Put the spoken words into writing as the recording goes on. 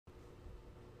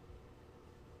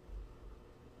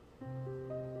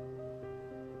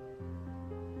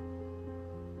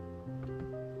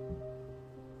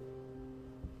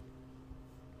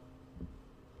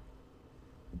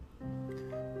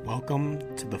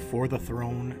Welcome to the For the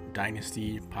Throne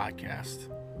Dynasty podcast.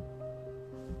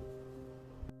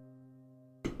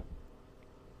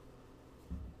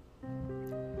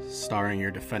 Starring your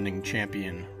defending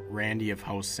champion, Randy of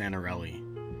House Santarelli,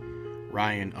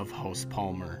 Ryan of House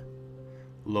Palmer,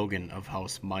 Logan of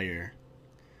House Meyer,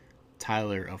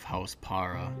 Tyler of House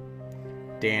Para,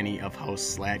 Danny of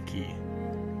House Sladkey,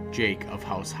 Jake of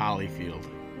House Hollyfield,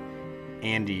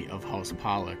 Andy of House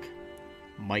Pollock,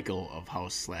 Michael of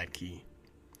House Sladkey,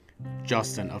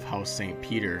 Justin of House St.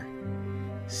 Peter,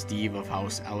 Steve of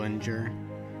House Ellinger,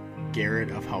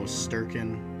 Garrett of House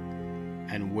Sturkin,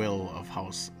 and Will of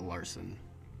House Larson.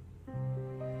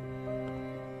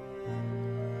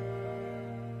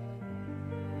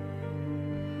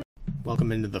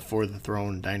 Welcome into the For the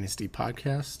Throne Dynasty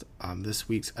podcast. On this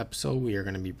week's episode, we are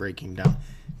going to be breaking down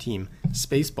Team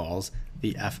Spaceballs,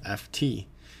 the FFT.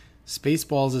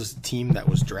 Spaceballs is a team that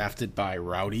was drafted by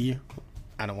Rowdy.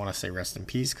 I don't want to say rest in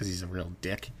peace because he's a real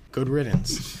dick. Good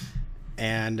riddance.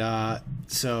 And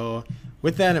so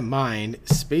with that in mind,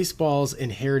 Spaceballs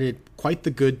inherited quite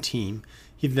the good team.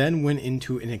 He then went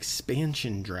into an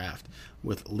expansion draft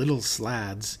with Little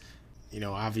Slads. You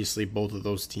know, obviously both of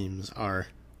those teams are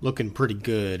looking pretty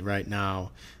good right now,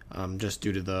 just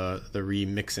due to the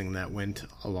remixing that went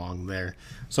along there.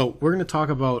 So we're going to talk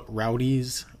about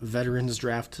Rowdy's Veterans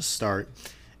Draft to start.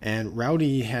 And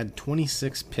Rowdy had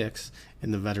 26 picks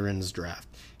in the Veterans Draft.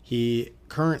 He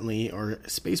currently, or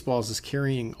Spaceballs, is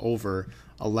carrying over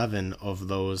 11 of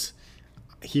those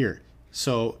here.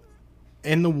 So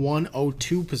in the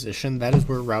 102 position, that is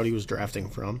where Rowdy was drafting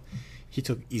from. He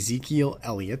took Ezekiel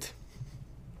Elliott.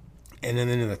 And then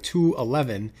in the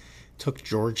 211, took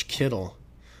George Kittle.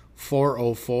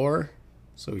 404,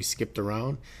 so he skipped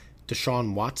around,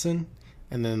 Deshaun Watson.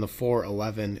 And then in the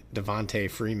 411, Devontae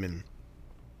Freeman.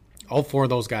 All four of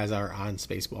those guys are on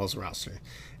Spaceballs roster.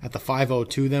 At the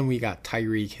 502, then, we got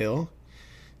Tyreek Hill.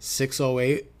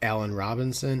 608, Allen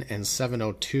Robinson. And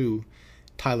 702,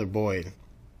 Tyler Boyd.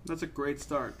 That's a great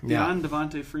start. Yeah. Beyond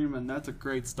Devontae Freeman, that's a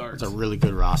great start. That's a really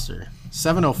good roster.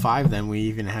 705, then, we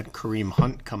even had Kareem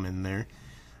Hunt come in there.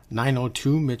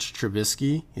 902, Mitch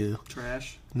Trubisky. Ew.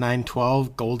 Trash.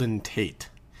 912, Golden Tate.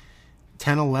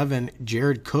 1011,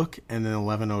 Jared Cook. And then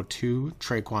 1102,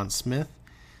 Traquan Smith.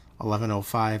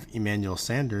 1105, Emmanuel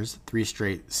Sanders. 3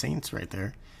 straight Saints right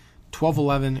there.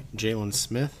 1211, Jalen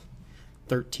Smith.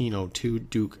 1302,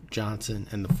 Duke Johnson.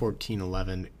 And the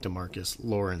 1411, DeMarcus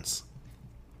Lawrence.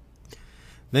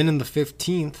 Then in the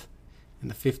 15th, in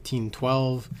the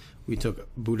 1512, we took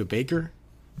Budda Baker.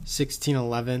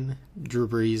 1611, Drew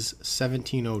Brees.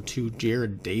 1702,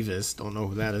 Jared Davis. Don't know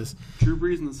who that is. Drew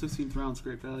Brees in the 16th round is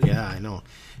great value. Yeah, I know.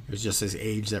 It was just his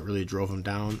age that really drove him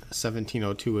down.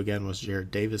 1702 again was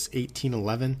Jared Davis.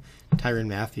 1811, Tyrann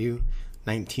Mathieu.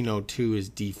 1902 is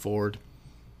D Ford.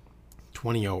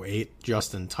 2008,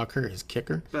 Justin Tucker, his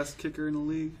kicker. Best kicker in the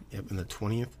league. Yep, in the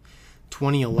 20th.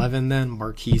 2011 then,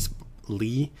 Marquise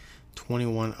Lee.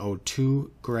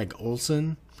 2102, Greg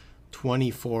Olson.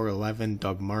 2411,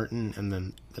 Doug Martin. And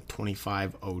then the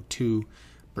 2502,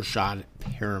 Brashad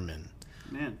Perriman.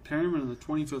 Man, Perriman in the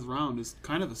 25th round is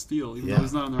kind of a steal, even Yeah. though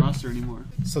he's not on the roster anymore.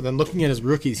 So then looking at his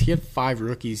rookies, he had 5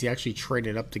 rookies. He actually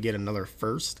traded up to get another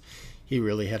first. He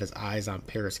really had his eyes on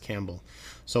Paris Campbell.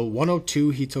 So 102,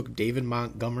 he took David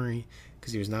Montgomery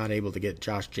because he was not able to get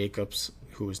Josh Jacobs,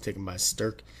 who was taken by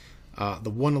Stirk. The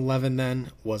 111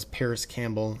 then was Paris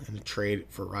Campbell in a trade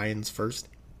for Ryan's first.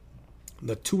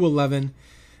 The 211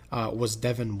 was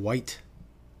Devin White.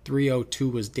 302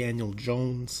 was Daniel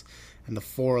Jones. And the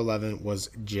 411 was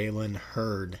Jalen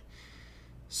Hurd.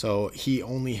 So he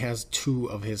only has 2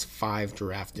 of his 5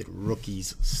 drafted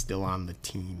rookies still on the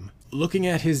team. Looking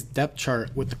at his depth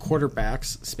chart with the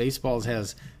quarterbacks, Spaceballs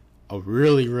has a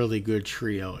really, really good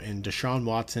trio in Deshaun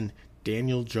Watson,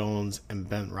 Daniel Jones, and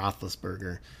Ben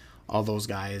Roethlisberger. All those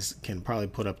guys can probably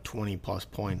put up 20-plus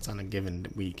points on a given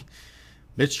week.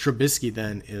 Mitch Trubisky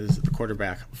then is the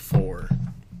quarterback 4.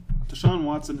 Deshaun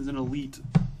Watson is an elite,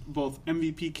 both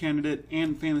MVP candidate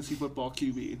and fantasy football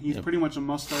QB. He's pretty much a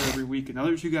must-start every week, and the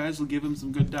other 2 guys will give him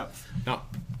some good depth. Now,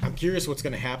 I'm curious what's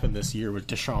going to happen this year with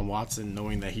Deshaun Watson,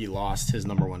 knowing that he lost his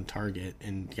number 1 target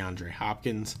in DeAndre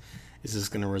Hopkins. Is this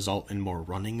going to result in more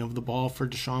running of the ball for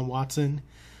Deshaun Watson?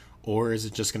 Or is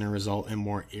it just going to result in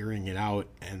more airing it out?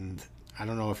 And I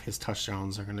don't know if his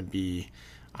touchdowns are going to be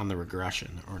on the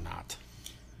regression or not.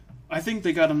 I think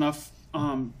they got enough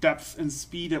depth and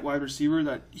speed at wide receiver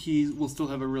that he will still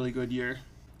have a really good year.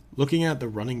 Looking at the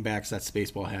running backs that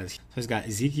Spaceball has, he's got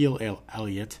Ezekiel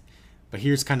Elliott, But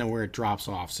here's kind of where it drops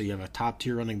off. So you have a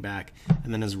top-tier running back,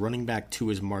 and then his running back 2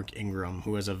 is Mark Ingram,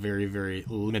 who has a very, very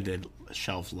limited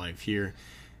shelf life here.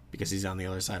 because he's on the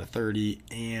other side of 30,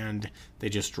 and they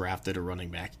just drafted a running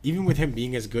back. Even with him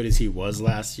being as good as he was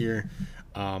last year,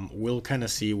 we'll kind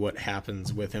of see what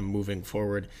happens with him moving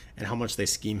forward and how much they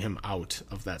scheme him out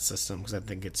of that system, because I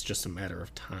think it's just a matter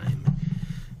of time.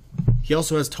 He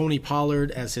also has Tony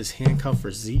Pollard as his handcuff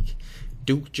for Zeke,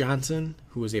 Duke Johnson,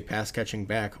 who is a pass-catching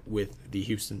back with the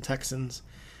Houston Texans,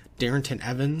 Darrynton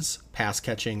Evans,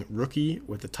 pass-catching rookie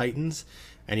with the Titans.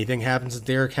 Anything happens to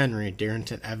Derrick Henry,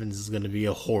 Darrynton Evans is going to be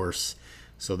a horse,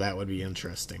 so that would be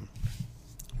interesting.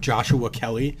 Joshua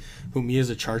Kelly, who me as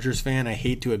a Chargers fan, I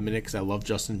hate to admit it because I love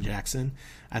Justin Jackson.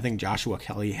 I think Joshua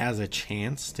Kelly has a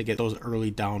chance to get those early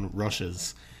down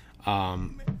rushes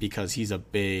because he's a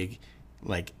big,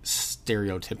 like,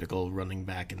 stereotypical running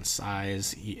back in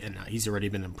size, and he's already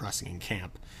been impressing in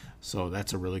camp. So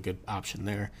that's a really good option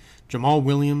there. Jamal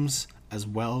Williams as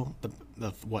well, the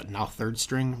now third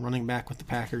string running back with the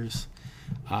Packers.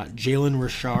 Jalen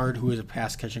Richard, who is a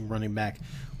pass-catching running back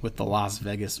with the Las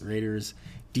Vegas Raiders.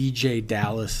 DJ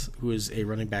Dallas, who is a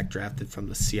running back drafted from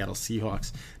the Seattle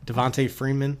Seahawks. Devontae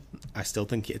Freeman, I still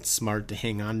think it's smart to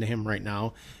hang on to him right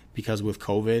now because with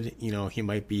COVID, he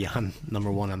might be on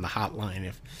number one on the hotline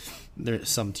if there's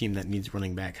some team that needs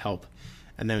running back help.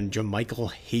 And then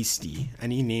JaMycal Hasty.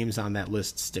 Any names on that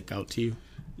list stick out to you?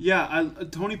 Yeah,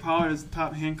 Tony Pollard is the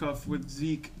top handcuff with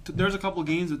Zeke. There's a couple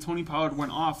games that Tony Pollard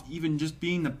went off, even just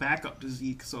being the backup to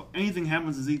Zeke. So anything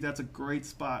happens to Zeke, that's a great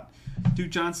spot. Duke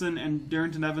Johnson and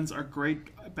Darrynton Evans are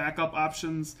great backup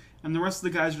options, and the rest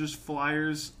of the guys are just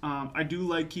flyers. I do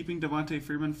like keeping Devontae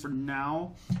Freeman for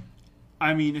now.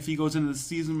 I mean, if he goes into the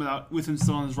season with him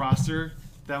still on his roster,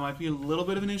 that might be a little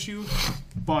bit of an issue.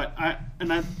 But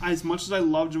as much as I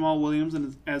love Jamal Williams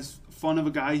and as fun of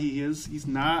a guy he is, he's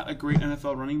not a great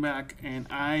NFL running back. And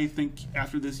I think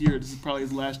after this year, this is probably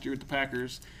his last year at the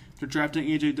Packers. They're drafting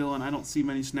A.J. Dillon. I don't see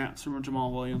many snaps from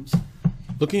Jamal Williams.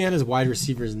 Looking at his wide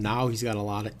receivers now, he's got a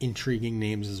lot of intriguing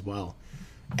names as well.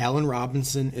 Allen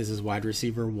Robinson is his wide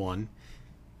receiver 1.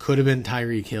 Could have been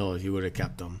Tyreek Hill if you would have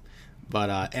kept him.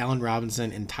 But Allen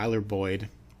Robinson and Tyler Boyd.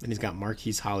 Then he's got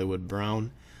Marquise Hollywood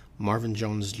Brown, Marvin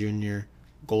Jones Jr.,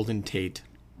 Golden Tate,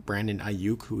 Brandon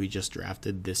Ayuk, who he just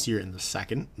drafted this year in the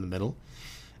second, in the middle,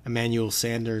 Emmanuel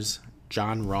Sanders,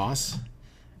 John Ross,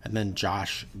 and then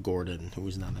Josh Gordon, who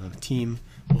is not on the team.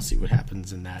 We'll see what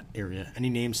happens in that area. Any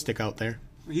names stick out there?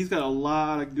 He's got a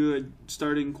lot of good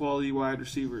starting quality wide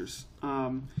receivers.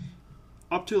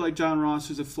 Up to like John Ross,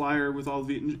 who's a flyer with all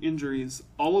the injuries.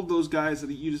 All of those guys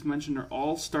that you just mentioned are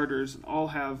all starters and all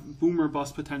have boom or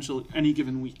bust potential any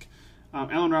given week.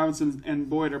 Allen Robinson and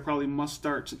Boyd are probably must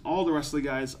starts, and all the rest of the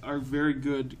guys are very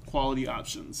good quality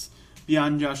options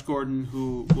beyond Josh Gordon,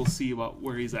 who we'll see about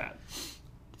where he's at.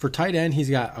 For tight end, he's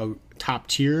got a top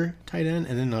tier tight end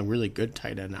and then a really good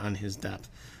tight end on his depth.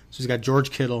 So he's got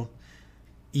George Kittle,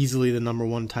 easily the number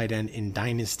 1 tight end in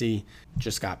Dynasty,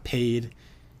 just got paid.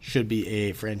 Should be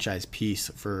a franchise piece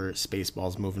for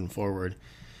Spaceballs moving forward.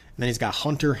 And then he's got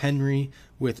Hunter Henry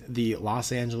with the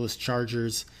Los Angeles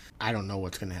Chargers. I don't know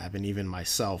what's going to happen, even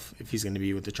myself, if he's going to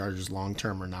be with the Chargers long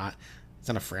term or not. It's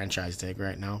on a franchise tag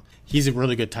right now. He's a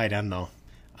really good tight end, though.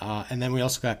 And then we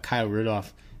also got Kyle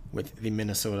Rudolph with the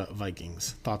Minnesota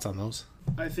Vikings. Thoughts on those?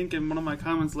 I think in one of my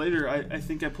comments later, I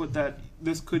think I put that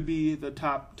this could be the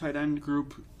top tight end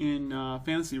group in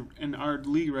fantasy in our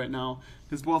league right now,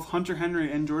 because both Hunter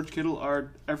Henry and George Kittle are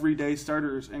everyday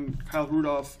starters, and Kyle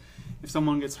Rudolph, if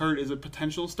someone gets hurt, is a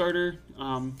potential starter.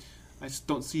 I just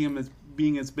don't see him as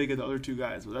being as big as the other two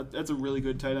guys, but that's a really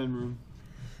good tight end room.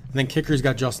 And then kicker's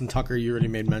got Justin Tucker. You already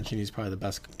made mention he's probably the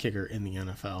best kicker in the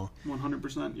NFL.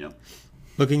 100%, yep.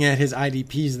 Looking at his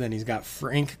IDPs, then he's got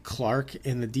Frank Clark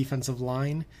in the defensive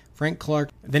line. Frank Clark.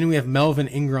 Then we have Melvin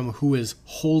Ingram, who is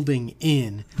holding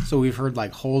in. So we've heard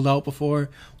like holdout before.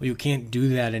 Well, you can't do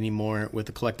that anymore with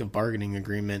the collective bargaining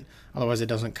agreement. Otherwise, it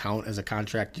doesn't count as a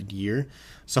contracted year.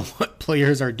 So what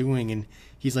players are doing, and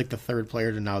he's like the third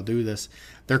player to now do this,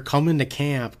 they're coming to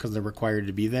camp because they're required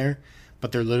to be there,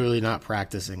 but they're literally not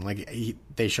practicing.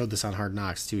 They showed this on Hard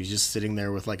Knocks too. He's just sitting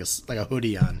there with like a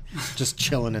hoodie on, just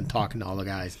chilling and talking to all the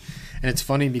guys. And it's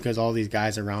funny because all these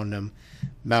guys around him,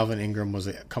 Melvin Ingram was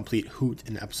a complete hoot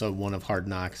in episode 1 of Hard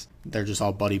Knocks. They're just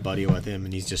all buddy with him,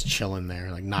 and he's just chilling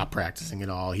there, like not practicing at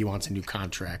all. He wants a new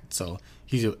contract, so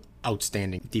he's an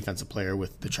outstanding defensive player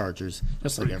with the Chargers,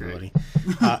 just like everybody.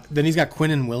 Then he's got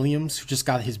Quinnen Williams, who just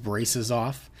got his braces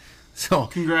off. So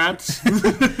congrats.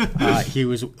 He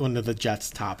was one of the Jets'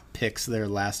 top picks there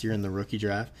last year in the rookie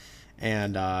draft.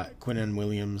 And Quinnen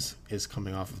Williams is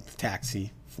coming off of the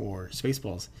taxi for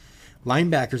Spaceballs.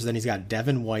 Linebackers, then he's got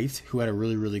Devin White, who had a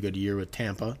really, really good year with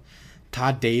Tampa.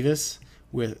 Todd Davis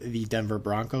with the Denver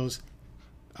Broncos.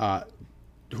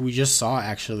 who we just saw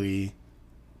actually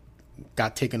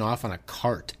got taken off on a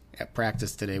cart at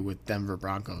practice today with Denver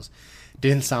Broncos.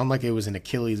 Didn't sound like it was an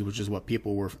Achilles, which is what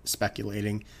people were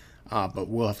speculating, but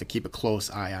we'll have to keep a close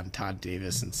eye on Todd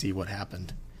Davis and see what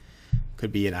happened.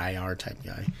 Could be an IR type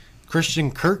guy.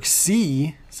 Christian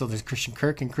Kirksey, so there's Christian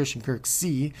Kirk and Christian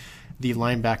Kirksey, the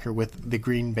linebacker with the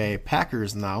Green Bay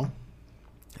Packers now.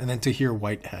 And then Tahir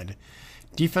Whitehead.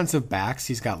 Defensive backs,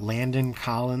 he's got Landon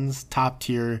Collins, top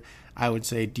tier, I would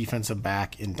say, defensive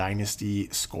back in Dynasty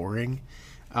scoring.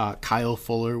 Kyle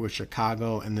Fuller with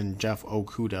Chicago, and then Jeff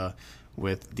Okudah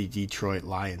with the Detroit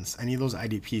Lions. Any of those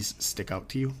IDPs stick out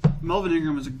to you? Melvin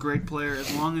Ingram is a great player.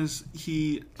 As long as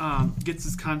he gets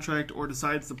his contract or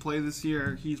decides to play this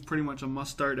year, he's pretty much a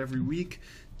must-start every week.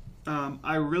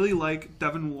 I really like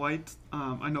Devin White.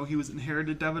 I know he was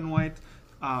inherited Devin White,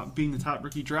 being the top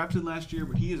rookie drafted last year,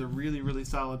 but he is a really, really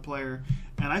solid player.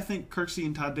 And I think Kirksey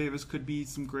and Todd Davis could be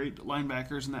some great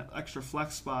linebackers in that extra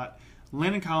flex spot.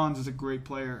 Landon Collins is a great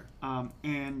player,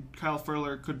 and Kyle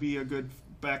Fuller could be a good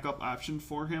backup option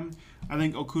for him. I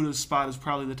think Okudah's spot is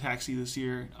probably the taxi this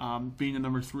year, being the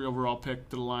number 3 overall pick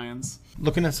to the Lions.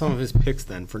 Looking at some of his picks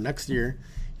then, for next year,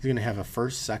 he's going to have a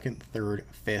 1st, 2nd, 3rd,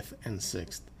 5th, and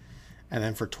 6th. And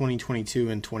then for 2022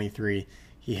 and 23,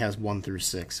 he has 1 through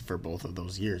 6 for both of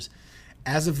those years.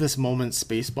 As of this moment,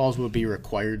 Spaceballs will be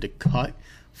required to cut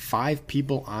 5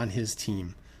 people on his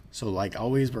team. So like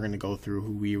always, we're going to go through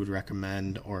who we would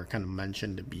recommend or kind of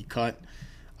mention to be cut.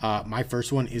 My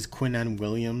first one is Quinnen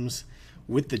Williams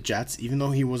with the Jets, even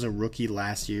though he was a rookie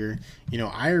last year. You know,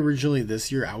 I originally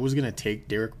this year, I was going to take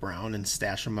Derek Brown and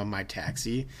stash him on my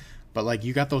taxi. But like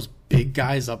you got those big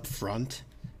guys up front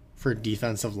for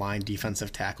defensive line,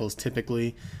 defensive tackles.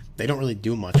 Typically, they don't really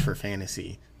do much for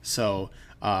fantasy. So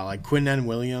like Quinnen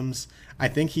Williams, I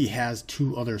think he has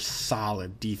 2 other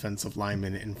solid defensive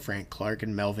linemen in Frank Clark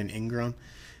and Melvin Ingram.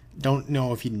 Don't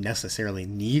know if he necessarily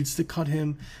needs to cut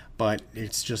him, but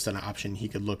it's just an option he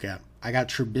could look at. I got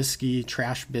Trubisky,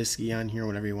 Trash Bisky on here,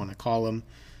 whatever you want to call him.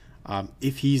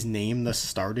 If he's named the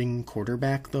starting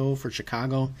quarterback, though, for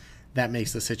Chicago, that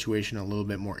makes the situation a little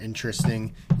bit more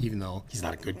interesting, even though he's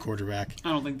not a good quarterback. I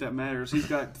don't think that matters. He's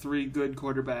got 3 good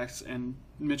quarterbacks, and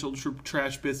Mitchell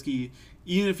Trash Bisky,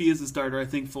 even if he is the starter, I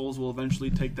think Foles will eventually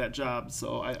take that job,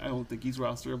 so I don't think he's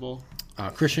rosterable.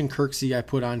 Christian Kirksey I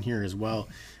put on here as well.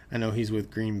 I know he's with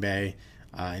Green Bay,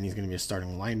 and he's going to be a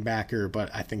starting linebacker, but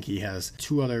I think he has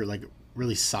 2 other like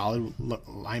really solid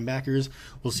linebackers.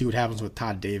 We'll see what happens with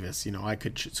Todd Davis. You know, I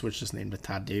could switch his name to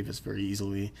Todd Davis very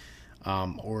easily.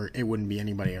 Or it wouldn't be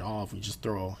anybody at all if we just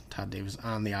throw Todd Davis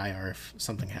on the IR if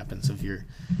something happens severe.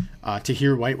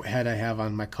 Tahir Whitehead I have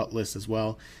on my cut list as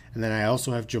well. And then I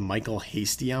also have JaMycal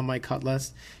Hasty on my cut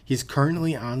list. He's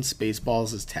currently on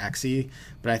Spaceballs as taxi,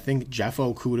 but I think Jeff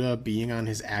Okudah being on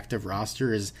his active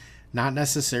roster is not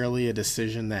necessarily a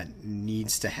decision that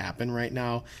needs to happen right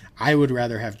now. I would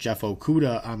rather have Jeff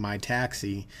Okudah on my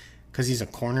taxi because he's a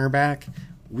cornerback.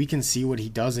 We can see what he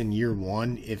does in year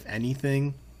 1, if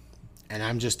anything. And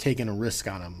I'm just taking a risk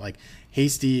on him. Like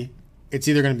Hasty, it's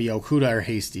either going to be Okudah or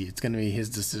Hasty. It's going to be his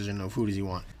decision of who does he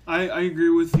want. I agree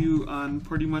with you on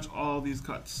pretty much all of these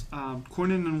cuts.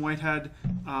 Quinnen and Whitehead,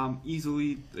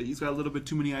 easily, he's got a little bit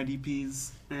too many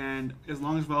IDPs. And as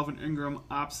long as Melvin Ingram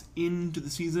opts into the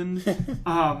season,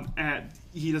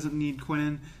 he doesn't need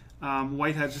Quinnen.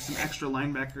 Whitehead's just an extra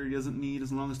linebacker he doesn't need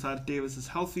as long as Todd Davis is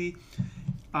healthy.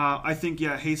 I think,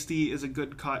 Hasty is a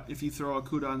good cut if you throw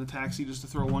Okudah on the taxi just to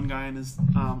throw one guy in his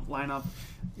lineup.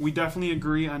 We definitely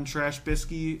agree on Trash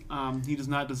Bisky. He does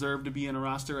not deserve to be in a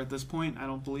roster at this point, I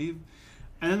don't believe.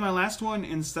 And then my last one,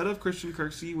 instead of Christian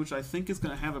Kirksey, which I think is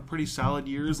going to have a pretty solid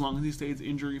year as long as he stays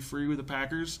injury-free with the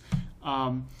Packers,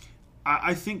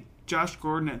 I think Josh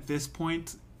Gordon at this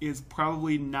point is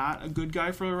probably not a good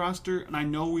guy for the roster. And I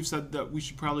know we've said that we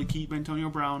should probably keep Antonio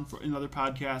Brown in other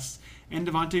podcasts and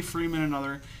Devontae Freeman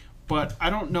another, but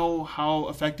I don't know how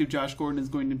effective Josh Gordon is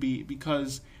going to be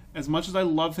because as much as I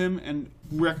love him and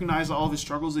recognize all of his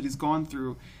struggles that he's gone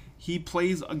through, he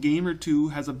plays a game or 2,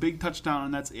 has a big touchdown,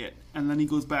 and that's it. And then he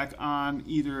goes back on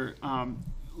either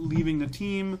leaving the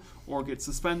team or gets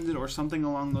suspended or something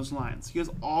along those lines. He has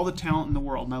all the talent in the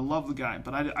world, and I love the guy,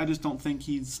 but I just don't think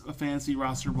he's a fantasy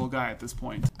rosterable guy at this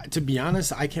point. To be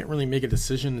honest, I can't really make a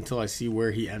decision until I see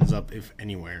where he ends up, if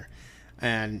anywhere.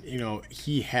 And, you know,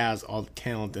 he has all the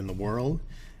talent in the world.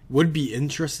 Would be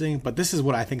interesting, but this is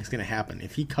what I think is going to happen.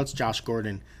 If he cuts Josh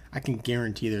Gordon, I can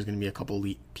guarantee there's going to be a couple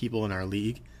people in our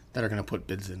league that are going to put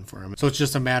bids in for him. So it's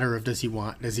just a matter of is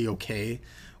he okay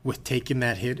with taking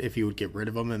that hit if he would get rid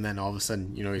of him and then all of a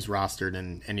sudden, you know, he's rostered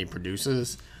and he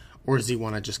produces? Or does he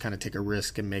want to just kind of take a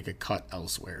risk and make a cut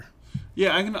elsewhere?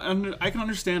 Yeah, I can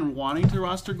understand wanting to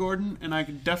roster Gordon, and I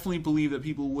can definitely believe that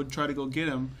people would try to go get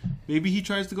him. Maybe he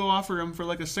tries to go offer him for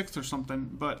like a 6th or something,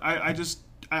 but I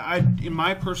in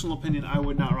my personal opinion, I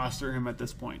would not roster him at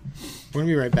this point. We're going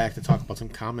to be right back to talk about some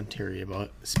commentary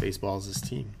about Spaceballs'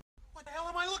 team. What the hell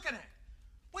am I looking at?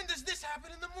 When does this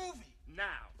happen in the movie?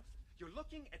 Now. You're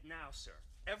looking at now, sir.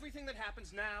 Everything that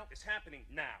happens now is happening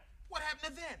now. What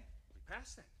happened to then? We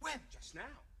passed that. When? Just now.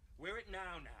 We're at now.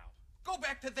 Go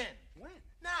back to then. When?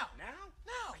 Now. Now?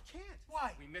 Now. I can't.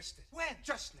 Why? We missed it. When?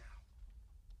 Just now.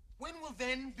 When will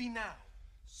then be now?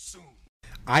 Soon.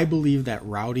 I believe that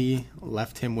Rowdy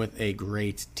left him with a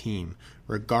great team.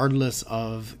 Regardless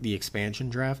of the expansion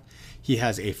draft, he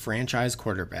has a franchise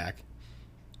quarterback.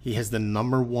 He has the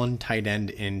number 1 tight end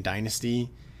in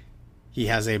Dynasty. He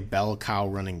has a bell cow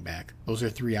running back. Those are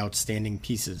 3 outstanding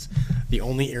pieces. The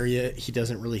only area he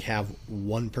doesn't really have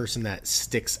one person that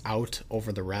sticks out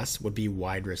over the rest would be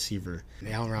wide receiver. And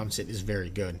Allen Robinson is very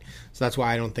good. So that's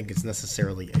why I don't think it's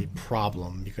necessarily a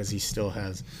problem, because he still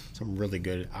has some really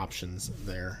good options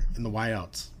there in the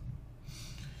wideouts.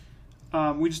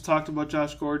 We just talked about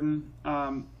Josh Gordon.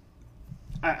 I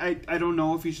don't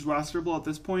know if he's rosterable at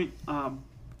this point.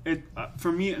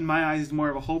 For me, in my eyes, is more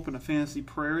of a hope and a fantasy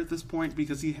prayer at this point,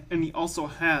 because he also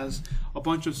has a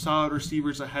bunch of solid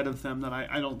receivers ahead of them that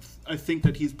I think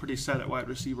that he's pretty set at wide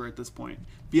receiver at this point.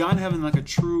 Beyond having like a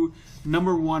true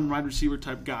number 1 wide receiver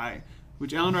type guy,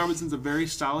 which Allen Robinson's a very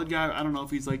solid guy. I don't know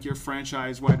if he's like your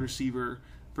franchise wide receiver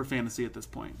for fantasy at this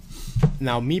point.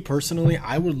 Now, me personally,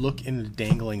 I would look into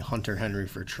dangling Hunter Henry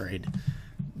for trade.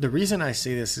 The reason I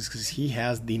say this is because he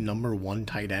has the number 1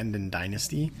 tight end in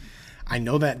Dynasty. I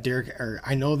know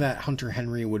that Hunter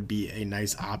Henry would be a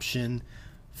nice option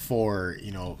for,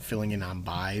 filling in on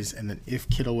buys, and then if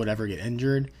Kittle would ever get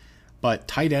injured. But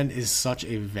tight end is such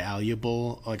a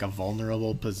valuable, like a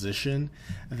vulnerable position,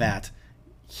 that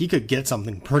he could get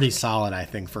something pretty solid, I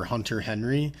think, for Hunter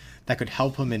Henry that could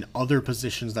help him in other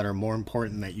positions that are more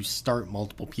important, that you start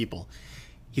multiple people.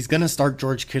 He's going to start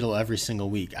George Kittle every single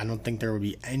week. I don't think there would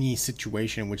be any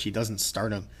situation in which he doesn't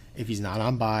start him if he's not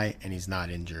on bye and he's not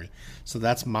injured. So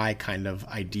that's my kind of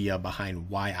idea behind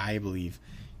why I believe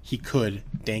he could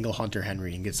dangle Hunter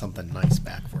Henry and get something nice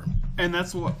back for him.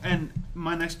 And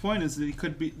my next point is that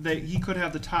he could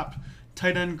have the top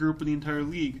tight end group in the entire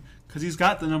league, because he's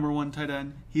got the number 1 tight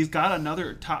end. He's got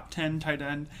another top 10 tight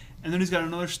end, and then he's got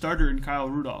another starter in Kyle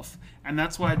Rudolph. And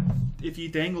that's why if he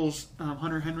dangles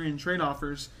Hunter Henry in trade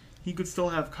offers, he could still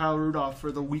have Kyle Rudolph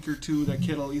for the week or 2 that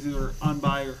Kittle is either on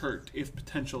bye or hurt, if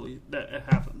potentially that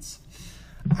happens.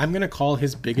 I'm going to call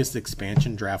his biggest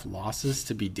expansion draft losses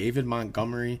to be David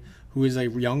Montgomery, who is a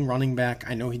young running back.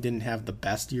 I know he didn't have the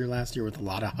best year last year with a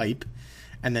lot of hype.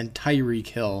 And then Tyreek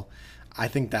Hill. I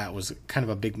think that was kind of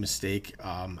a big mistake.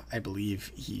 I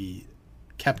believe he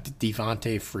kept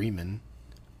Devontae Freeman.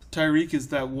 Tyreek is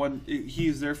that one. He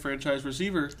is their franchise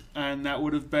receiver, and that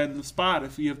would have been the spot.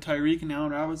 If you have Tyreek and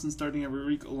Allen Robinson starting every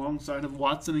week alongside of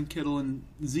Watson and Kittle and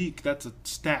Zeke, that's a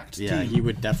stacked team. Yeah, he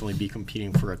would definitely be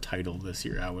competing for a title this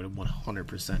year. I would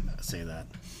 100% say that.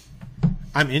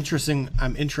 I'm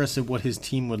interested what his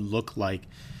team would look like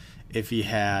if he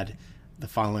had the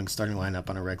following starting lineup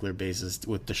on a regular basis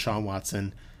with Deshaun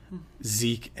Watson,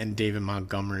 Zeke and David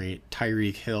Montgomery,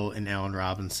 Tyreek Hill and Allen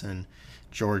Robinson,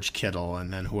 George Kittle,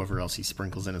 and then whoever else he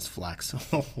sprinkles in his flex.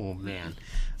 Oh man,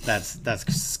 that's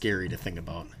scary to think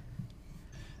about.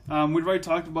 We've already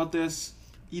talked about this.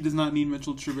 He does not need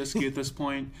Mitchell Trubisky at this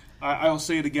point. I will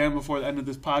say it again before the end of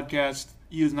this podcast.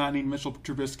 He does not need Mitchell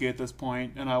Trubisky at this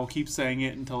point, and I will keep saying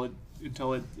it until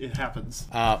it happens.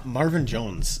 Marvin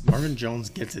Jones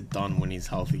gets it done when he's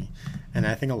healthy, and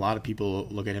I think a lot of people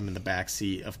look at him in the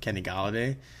backseat of Kenny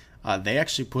Golladay. They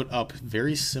actually put up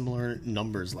very similar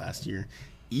numbers last year,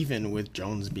 even with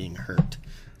Jones being hurt.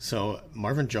 So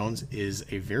Marvin Jones is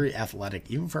a very athletic,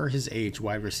 even for his age,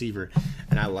 wide receiver,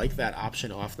 and I like that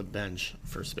option off the bench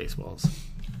for Spaceballs.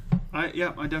 I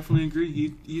definitely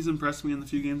agree. He's impressed me in the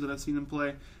few games that I've seen him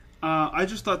play. I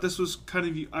just thought this was kind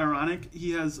of ironic.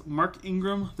 He has Mark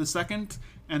Ingram the second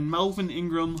and Melvin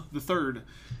Ingram the third.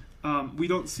 We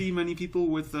don't see many people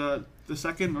with the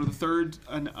second or the third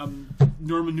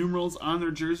Norman numerals on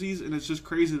their jerseys, and it's just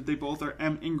crazy that they both are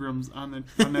M. Ingrams on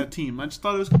that team. I just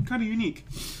thought it was kind of unique.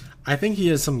 I think he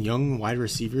has some young wide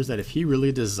receivers that if he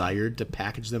really desired to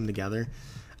package them together,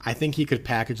 I think he could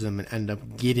package them and end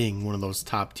up getting one of those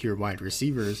top-tier wide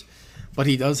receivers. But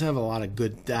he does have a lot of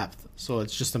good depth, so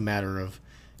it's just a matter of,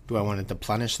 do I want to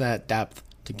deplenish that depth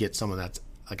to get someone that's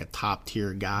like a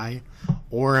top-tier guy,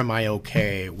 or am I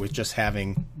okay with just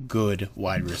having good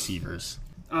wide receivers?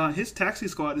 His taxi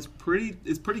squad is pretty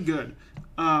good.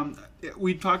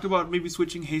 We talked about maybe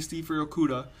switching Hasty for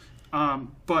Okuda,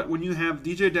 but when you have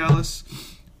DJ Dallas,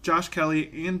 Josh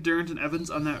Kelly, and Darrington Evans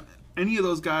on that, any of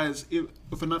those guys,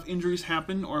 if enough injuries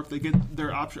happen or if they get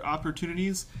their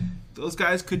opportunities, those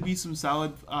guys could be some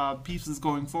solid pieces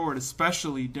going forward,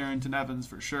 especially Darrington Evans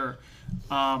for sure.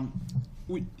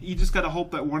 You just got to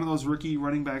hope that one of those rookie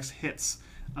running backs hits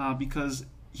because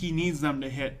he needs them to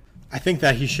hit. I think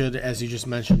that he should, as you just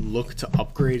mentioned, look to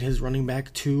upgrade his running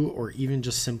back too, or even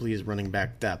just simply his running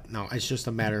back depth. Now, it's just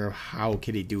a matter of how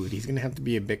can he do it. He's going to have to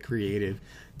be a bit creative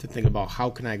to think about how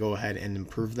can I go ahead and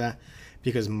improve that,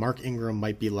 because Mark Ingram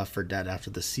might be left for dead after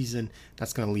the season.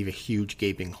 That's going to leave a huge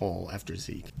gaping hole after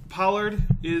Zeke. Pollard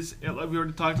is, like we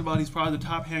already talked about, he's probably the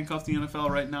top handcuff in the NFL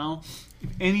right now. If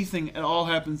anything at all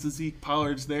happens to Zeke,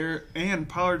 Pollard's there. And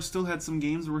Pollard still had some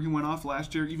games where he went off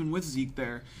last year, even with Zeke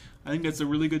there. I think that's a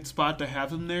really good spot to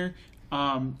have him there.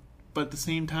 But at the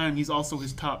same time, he's also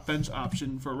his top bench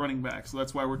option for running back. So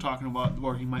that's why we're talking about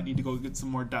where he might need to go get some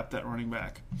more depth at running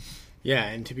back. Yeah,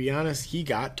 and to be honest, he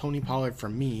got Tony Pollard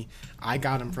from me. I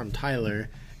got him from Tyler,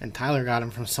 and Tyler got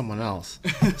him from someone else.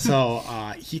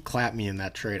 So he clapped me in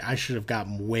that trade. I should have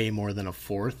gotten way more than a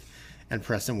fourth. And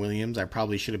Preston Williams, I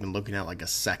probably should have been looking at like a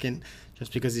second,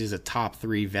 just because he's a top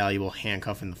 3 valuable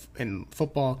handcuff in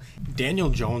football. Daniel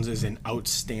Jones is an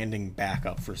outstanding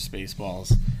backup for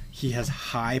Spaceballs. He has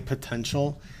high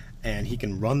potential, and he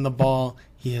can run the ball.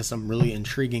 He has some really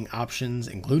intriguing options,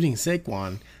 including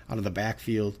Saquon out of the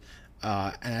backfield.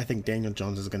 And I think Daniel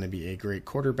Jones is going to be a great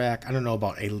quarterback. I don't know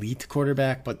about elite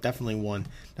quarterback, but definitely one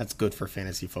that's good for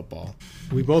fantasy football.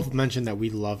 We both mentioned that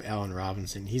we love Allen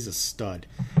Robinson. He's a stud,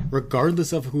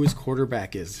 regardless of who his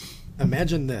quarterback is.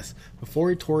 Imagine this.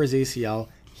 Before he tore his ACL,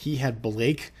 he had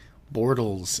Blake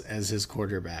Bortles as his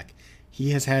quarterback. He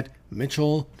has had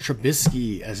Mitchell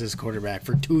Trubisky as his quarterback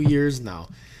for 2 years now.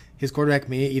 His quarterback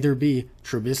may either be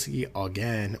Trubisky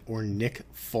again or Nick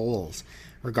Foles.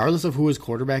 Regardless of who his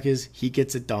quarterback is, he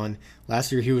gets it done.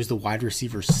 Last year, he was the wide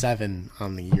receiver 7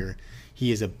 on the year.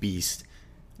 He is a beast.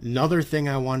 Another thing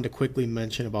I wanted to quickly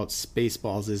mention about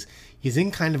Spaceballs is he's in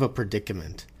kind of a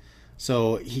predicament.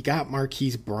 So he got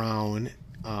Marquise Brown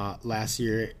last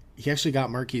year. He actually got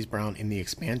Marquise Brown in the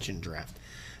expansion draft.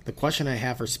 The question I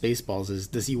have for Spaceballs is,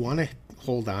 does he want to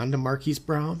hold on to Marquise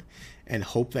Brown and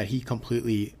hope that he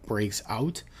completely breaks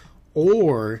out?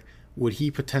 Or would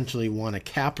he potentially want to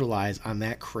capitalize on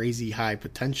that crazy high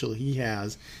potential he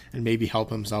has and maybe help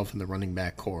himself in the running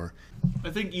back core? I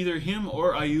think either him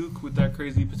or Ayuk with that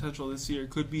crazy potential this year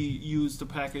could be used to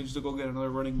package to go get another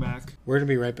running back. We're going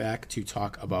to be right back to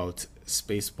talk about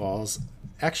Spaceballs,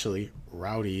 actually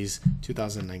Rowdy's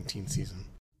 2019 season.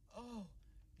 Oh,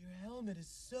 your helmet is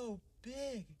so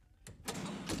big.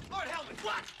 Lord Helmet,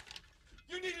 what?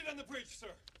 You need it on the bridge, sir.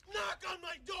 Knock on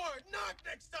my door. Knock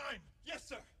next time. Yes,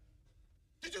 sir.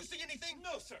 Did you see anything?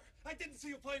 No, sir. I didn't see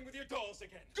you playing with your dolls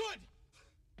again. Good.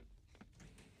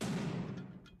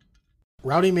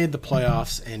 Rowdy made the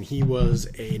playoffs, and he was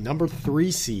a number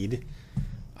 3 seed.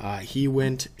 He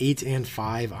went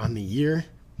 8-5 on the year.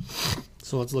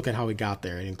 So let's look at how he got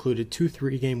there. It included 2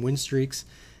 3-game win streaks.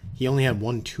 He only had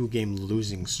 1 2-game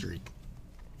losing streak.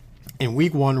 In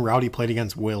week 1, Rowdy played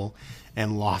against Will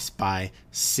and lost by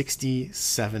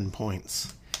 67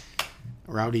 points.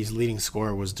 Rowdy's leading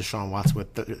scorer was Deshaun Watson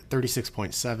with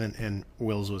 36.7, and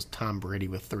Will's was Tom Brady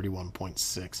with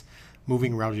 31.6,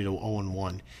 moving Rowdy to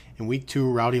 0-1. In week 2,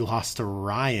 Rowdy lost to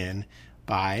Ryan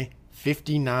by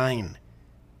 59,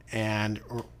 and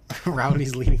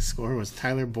Rowdy's leading scorer was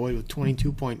Tyler Boyd with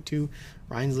 22.2.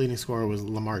 Ryan's leading scorer was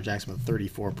Lamar Jackson with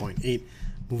 34.8,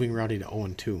 moving Rowdy to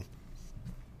 0-2.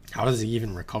 How does he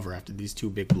even recover after these 2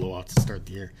 big blowouts to start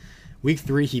the year? Week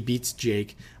 3, he beats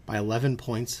Jake by 11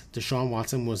 points. Deshaun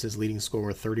Watson was his leading scorer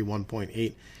with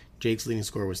 31.8. Jake's leading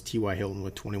scorer was T.Y. Hilton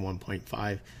with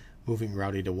 21.5, moving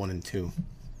Rowdy to 1-2.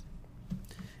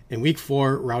 In week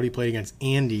 4, Rowdy played against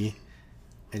Andy,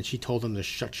 and she told him to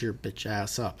shut your bitch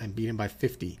ass up and beat him by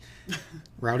 50.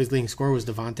 Rowdy's leading scorer was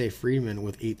Devontae Freeman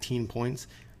with 18 points.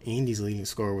 Andy's leading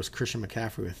scorer was Christian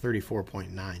McCaffrey with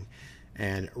 34.9,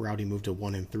 and Rowdy moved to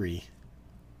 1-3.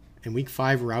 In week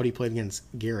 5, Rowdy played against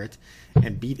Garrett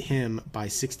and beat him by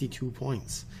 62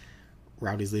 points.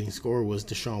 Rowdy's leading scorer was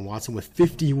Deshaun Watson with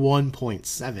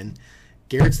 51.7.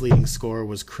 Garrett's leading scorer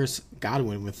was Chris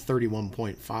Godwin with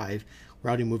 31.5.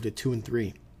 Rowdy moved to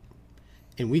 2-3.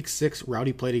 In week 6,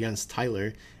 Rowdy played against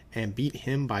Tyler and beat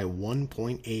him by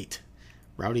 1.8.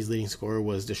 Rowdy's leading scorer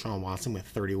was Deshaun Watson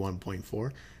with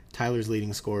 31.4. Tyler's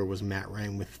leading scorer was Matt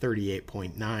Ryan with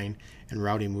 38.9, and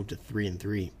Rowdy moved to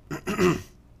 3-3.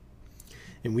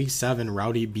 In week 7,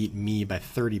 Rowdy beat me by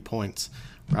 30 points.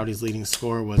 Rowdy's leading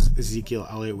scorer was Ezekiel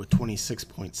Elliott with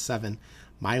 26.7.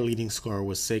 My leading scorer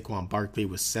was Saquon Barkley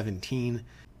with 17.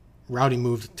 Rowdy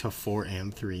moved to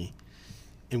 4-3.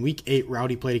 In week 8,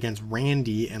 Rowdy played against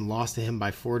Randy and lost to him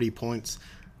by 40 points.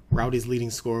 Rowdy's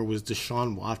leading scorer was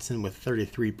Deshaun Watson with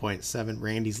 33.7.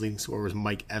 Randy's leading scorer was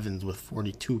Mike Evans with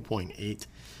 42.8.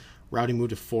 Rowdy moved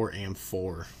to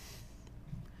 4-4.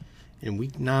 In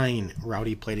week 9,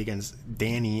 Rowdy played against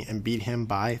Danny and beat him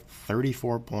by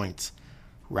 34 points.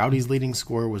 Rowdy's leading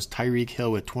scorer was Tyreek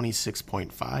Hill with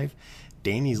 26.5.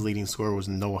 Danny's leading scorer was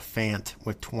Noah Fant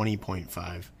with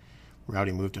 20.5.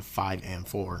 Rowdy moved to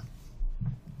 5-4.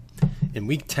 In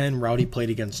week 10, Rowdy played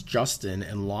against Justin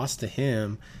and lost to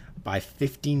him by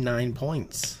 59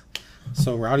 points.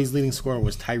 So Rowdy's leading scorer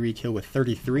was Tyreek Hill with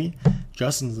 33.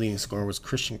 Justin's leading scorer was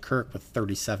Christian Kirk with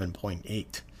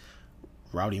 37.8.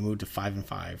 Rowdy moved to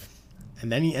 5-5.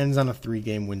 And then he ends on a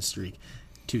 3-game win streak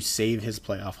to save his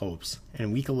playoff hopes. And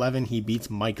in week 11, he beats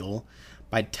Michael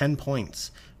by 10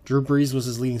 points. Drew Brees was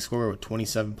his leading scorer with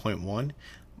 27.1.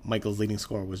 Michael's leading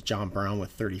scorer was John Brown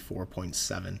with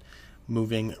 34.7.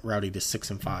 Moving Rowdy to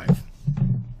 6-5.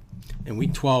 In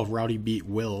week 12, Rowdy beat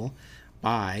Will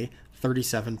by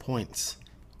 37 points.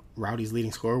 Rowdy's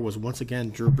leading scorer was once again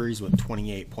Drew Brees with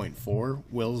 28.4.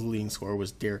 Will's leading scorer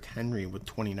was Derrick Henry with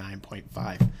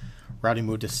 29.5. Rowdy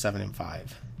moved to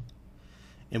 7-5.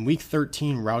 In week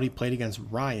 13, Rowdy played against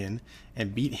Ryan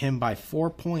and beat him by 4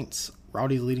 points.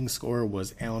 Rowdy's leading scorer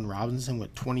was Allen Robinson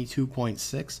with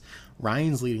 22.6.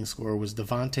 Ryan's leading scorer was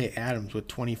Devontae Adams with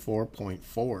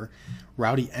 24.4.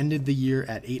 Rowdy ended the year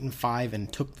at 8-5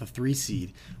 and took the 3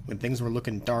 seed when things were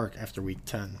looking dark after week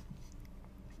 10.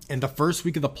 In the first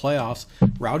week of the playoffs,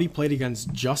 Rowdy played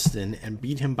against Justin and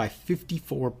beat him by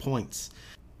 54 points.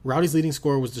 Rowdy's leading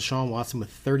scorer was Deshaun Watson with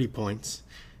 30 points.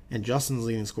 And Justin's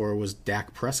leading scorer was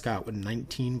Dak Prescott with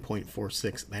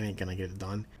 19.46. That ain't going to get it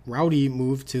done. Rowdy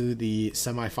moved to the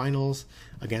semifinals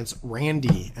against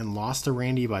Randy and lost to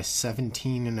Randy by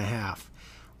 17.5.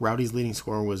 Rowdy's leading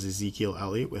scorer was Ezekiel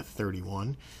Elliott with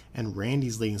 31. And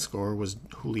Randy's leading scorer was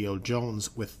Julio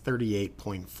Jones with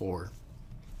 38.4.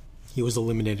 He was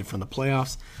eliminated from the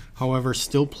playoffs, however,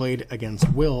 still played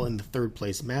against Will in the third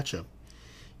place matchup.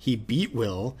 He beat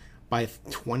Will by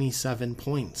 27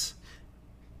 points.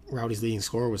 Rowdy's leading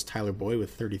scorer was Tyler Boyd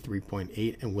with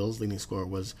 33.8, and Will's leading scorer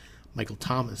was Michael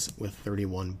Thomas with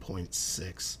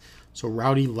 31.6. So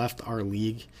Rowdy left our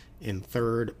league in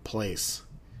third place.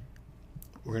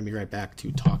 We're going to be right back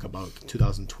to talk about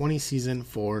 2020 season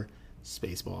for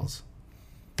Spaceballs.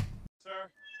 Sir?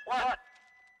 What?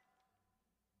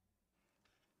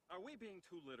 Are we being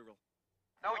too literal?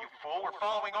 No, you fool. We're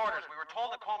following orders. We were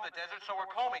told to comb the desert, so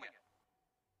we're combing it.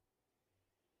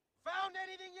 Found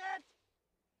anything yet?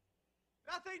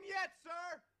 Nothing yet,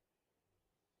 sir.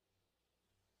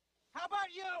 How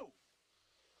about you?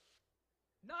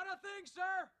 Not a thing,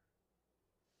 sir.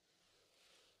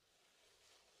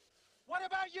 What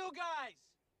about you guys?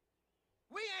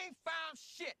 We ain't found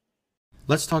shit.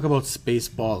 Let's talk about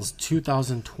Spaceballs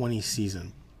 2020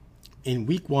 season. In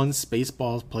week 1,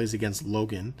 Spaceballs plays against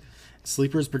Logan.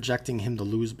 Sleeper's projecting him to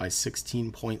lose by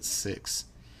 16.6.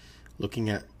 Looking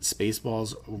at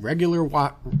Spaceballs' regular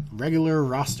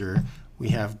roster, we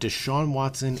have Deshaun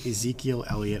Watson, Ezekiel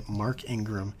Elliott, Mark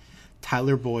Ingram,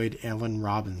 Tyler Boyd, Allen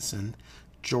Robinson,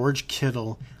 George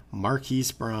Kittle,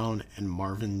 Marquise Brown, and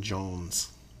Marvin Jones.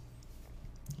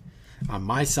 On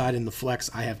my side in the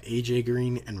flex, I have AJ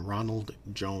Green and Ronald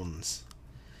Jones.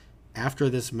 After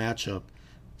this matchup,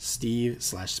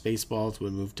 Steve/Spaceballs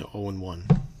would move to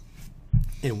 0-1.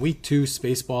 In week 2,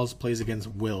 Spaceballs plays against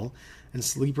Will, and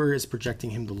Sleeper is projecting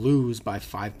him to lose by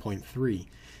 5.3.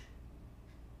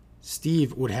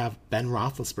 Steve would have Ben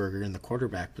Roethlisberger in the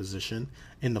quarterback position.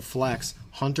 In the flex,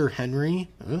 Hunter Henry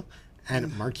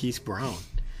and Marquise Brown.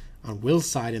 On Will's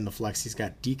side in the flex, he's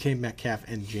got DK Metcalf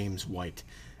and James White.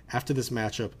 After this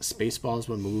matchup, Spaceballs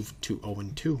will move to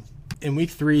 0-2. In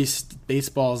week 3,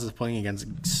 Spaceballs is playing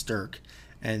against Stirk,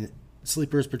 and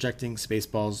Sleeper is projecting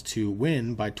Spaceballs to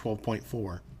win by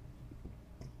 12.4.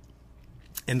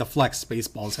 In the flex,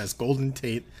 Spaceballs has Golden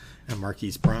Tate and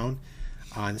Marquise Brown.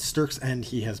 On Stirk's end,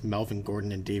 he has Melvin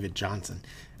Gordon and David Johnson.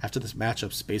 After this matchup,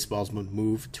 Spaceballs would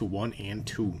move to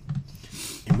 1-2.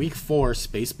 In week 4,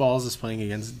 Spaceballs is playing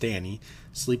against Danny.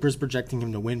 Sleeper's projecting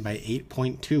him to win by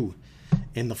 8.2.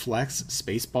 In the flex,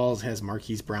 Spaceballs has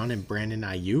Marquise Brown and Brandon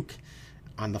Ayuk.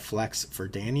 On the flex for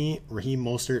Danny, Raheem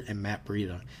Mostert and Matt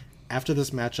Breida. After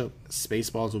this matchup,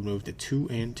 Spaceballs would move to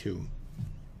 2-2.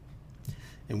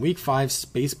 In week 5,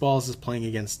 Spaceballs is playing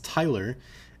against Tyler,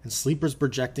 and Sleeper's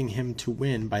projecting him to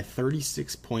win by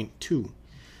 36.2.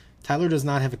 Tyler does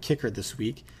not have a kicker this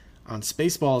week. On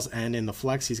Spaceballs end in the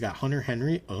flex, he's got Hunter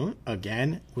Henry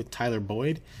again with Tyler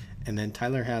Boyd. And then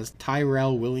Tyler has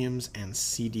Tyrell Williams and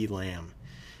CeeDee Lamb.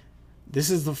 This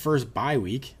is the first bye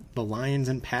week. The Lions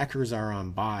and Packers are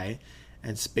on bye.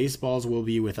 And Spaceballs will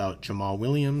be without Jamal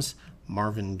Williams,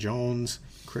 Marvin Jones,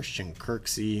 Christian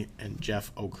Kirksey, and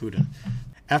Jeff Okudah.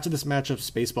 After this matchup,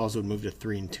 Spaceballs would move to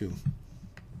 3-2.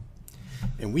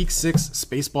 In week 6,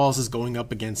 Spaceballs is going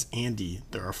up against Andy.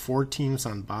 There are 4 teams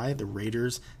on bye: the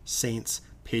Raiders, Saints,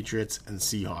 Patriots, and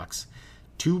Seahawks.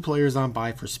 2 players on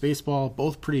bye for Spaceball,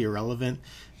 both pretty irrelevant: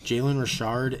 Jalen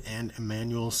Richard and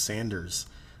Emmanuel Sanders.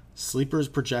 Sleeper's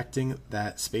projecting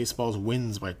that Spaceballs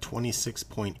wins by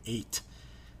 26.8.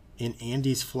 In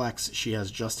Andy's flex, she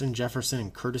has Justin Jefferson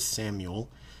and Curtis Samuel.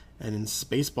 And in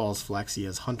Spaceballs flex, he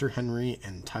has Hunter Henry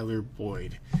and Tyler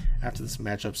Boyd. After this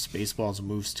matchup, Spaceballs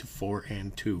moves to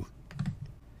 4-2.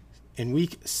 In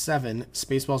week 7,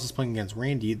 Spaceballs is playing against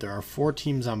Randy. There are 4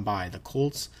 teams on bye: the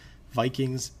Colts,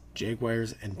 Vikings,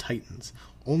 Jaguars, and Titans.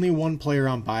 Only 1 player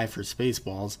on bye for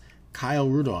Spaceballs, Kyle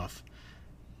Rudolph.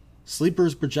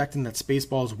 Sleeper's projecting that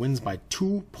Spaceballs wins by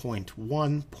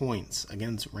 2.1 points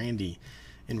against Randy.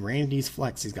 In Randy's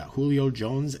flex, he's got Julio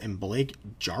Jones and Blake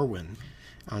Jarwin.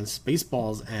 On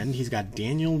Spaceballs end, he's got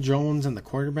Daniel Jones in the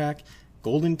quarterback,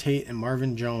 Golden Tate and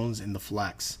Marvin Jones in the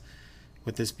flex.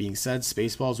 With this being said,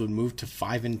 Spaceballs would move to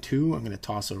 5-2. I'm going to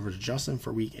toss over to Justin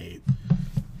for week 8.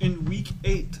 In week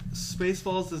 8,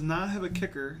 Spaceballs does not have a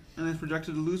kicker and is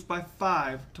projected to lose by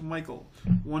 5 to Michael,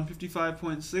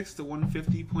 155.6 to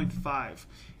 150.5.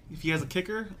 If he has a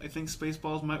kicker, I think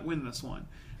Spaceballs might win this one.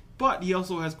 But he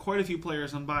also has quite a few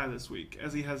players on bye this week,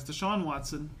 as he has Deshaun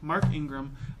Watson, Mark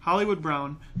Ingram, Hollywood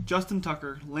Brown, Justin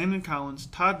Tucker, Landon Collins,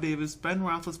 Todd Davis, Ben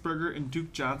Roethlisberger, and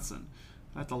Duke Johnson.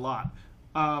 That's a lot.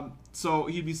 So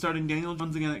he'd be starting Daniel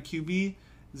Jones again at QB,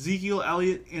 Ezekiel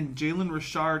Elliott and Jalen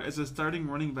Richard as his starting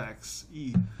running backs.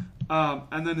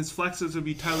 And then his flexes would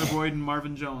be Tyler Boyd and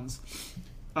Marvin Jones,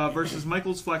 versus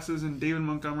Michael's flexes and David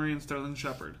Montgomery and Sterling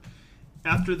Shepard.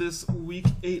 After this week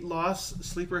 8 loss,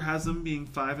 Sleeper has them being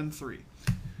 5-3.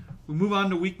 We move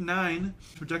on to week 9,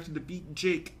 projected to beat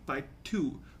Jake by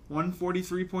 2,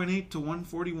 143.8 to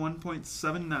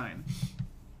 141.79.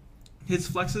 His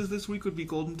flexes this week would be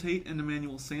Golden Tate and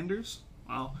Emmanuel Sanders.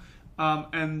 Wow.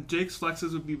 And Jake's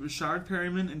flexes would be Rashard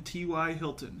Perryman and T.Y.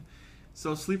 Hilton.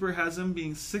 So Sleeper has him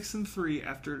being 6-3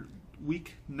 after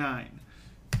week 9.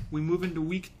 We move into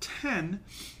week 10,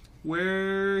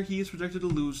 where he is projected to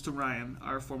lose to Ryan,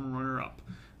 our former runner-up.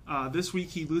 This week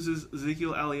he loses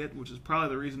Ezekiel Elliott, which is probably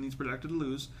the reason he's projected to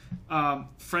lose,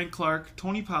 Frank Clark,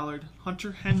 Tony Pollard,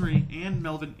 Hunter Henry, and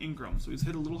Melvin Ingram. So he's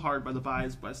hit a little hard by the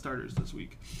buys by starters this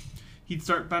week. He'd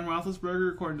start Ben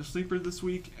Roethlisberger according to Sleeper this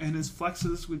week, and his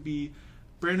flexes would be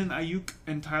Brandon Ayuk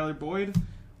and Tyler Boyd,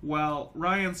 while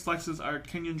Ryan's flexes are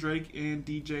Kenyon Drake and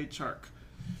DJ Chark.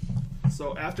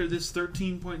 So after this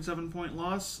 13.7 point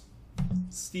loss,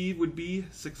 Steve would be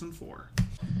 6-4.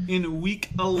 In week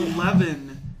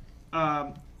 11,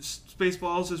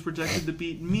 Spaceballs is projected to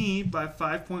beat me by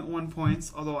 5.1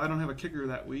 points, although I don't have a kicker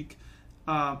that week.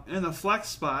 In the flex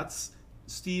spots,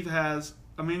 Steve has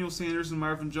Emmanuel Sanders and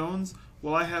Marvin Jones,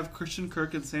 while I have Christian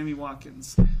Kirk and Sammy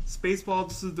Watkins. Spaceballs,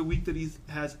 this is the week that he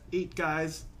has 8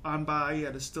 guys on bye,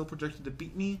 yet is still projected to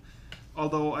beat me,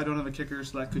 although I don't have a kicker,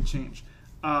 so that could change.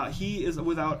 He is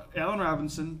without Allen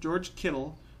Robinson, George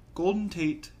Kittle, Golden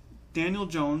Tate, Daniel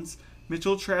Jones,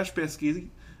 Mitchell Trubisky,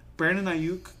 Brandon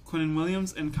Ayuk, Quinnen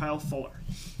Williams, and Kyle Fuller.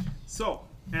 So,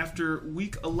 after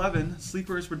week 11,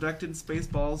 Sleeper is projected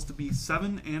Spaceballs to be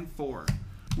 7-4.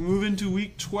 We move into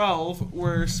week 12,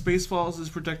 where Spaceballs is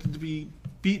projected to be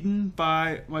beaten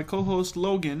by my co-host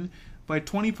Logan by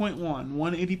 20.1,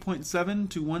 180.7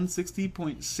 to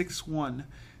 160.61.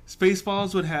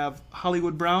 Spaceballs would have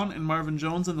Hollywood Brown and Marvin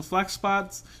Jones in the flex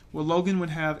spots, while Logan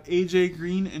would have A.J.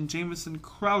 Green and Jamison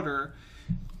Crowder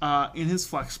in his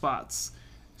flex spots.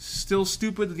 Still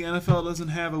stupid that the NFL doesn't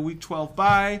have a Week 12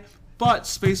 bye, but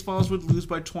Spaceballs would lose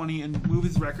by 20 and move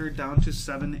his record down to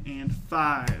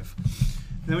 7-5.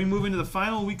 Then we move into the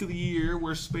final week of the year,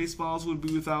 where Spaceballs would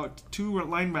be without 2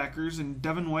 linebackers in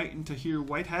Devin White and Tahir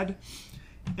Whitehead,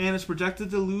 and is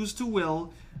projected to lose to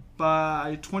Will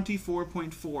by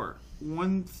 24.4,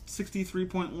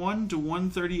 163.1 to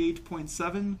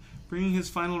 138.7, bringing his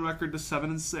final record to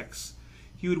 7-6.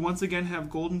 He would once again have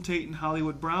Golden Tate and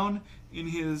Hollywood Brown in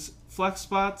his flex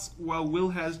spots, while Will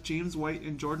has James White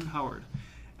and Jordan Howard.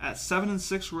 At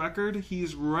 7-6 record,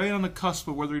 he's right on the cusp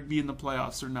of whether he'd be in the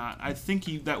playoffs or not. I think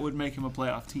that would make him a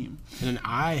playoff team. And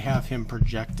I have him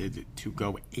projected to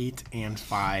go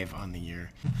 8-5 on the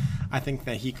year. I think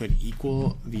that he could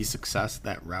equal the success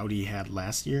that Rowdy had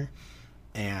last year,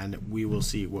 and we will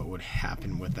see what would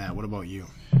happen with that. What about you?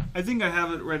 I think I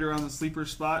have it right around the sleeper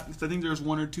spot because I think there's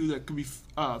one or two that could be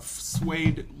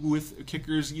swayed with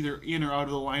kickers either in or out of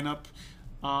the lineup.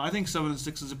 I think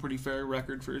 7-6 is a pretty fair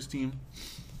record for his team.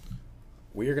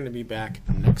 We are going to be back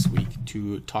next week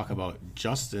to talk about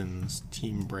Justin's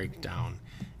team breakdown,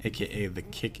 a.k.a. The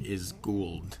Kick is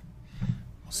Gould.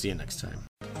 We'll see you next time.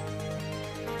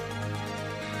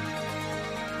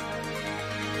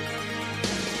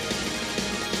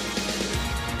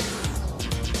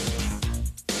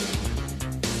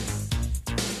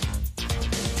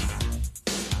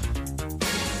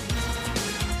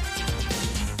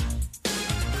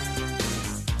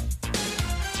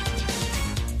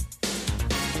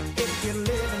 You're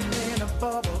living in a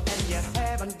bubble and you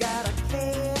haven't got a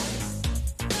care.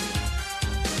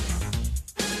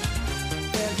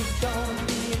 Well, you're gonna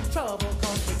be in trouble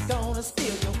 'cause they're gonna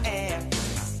steal your ass.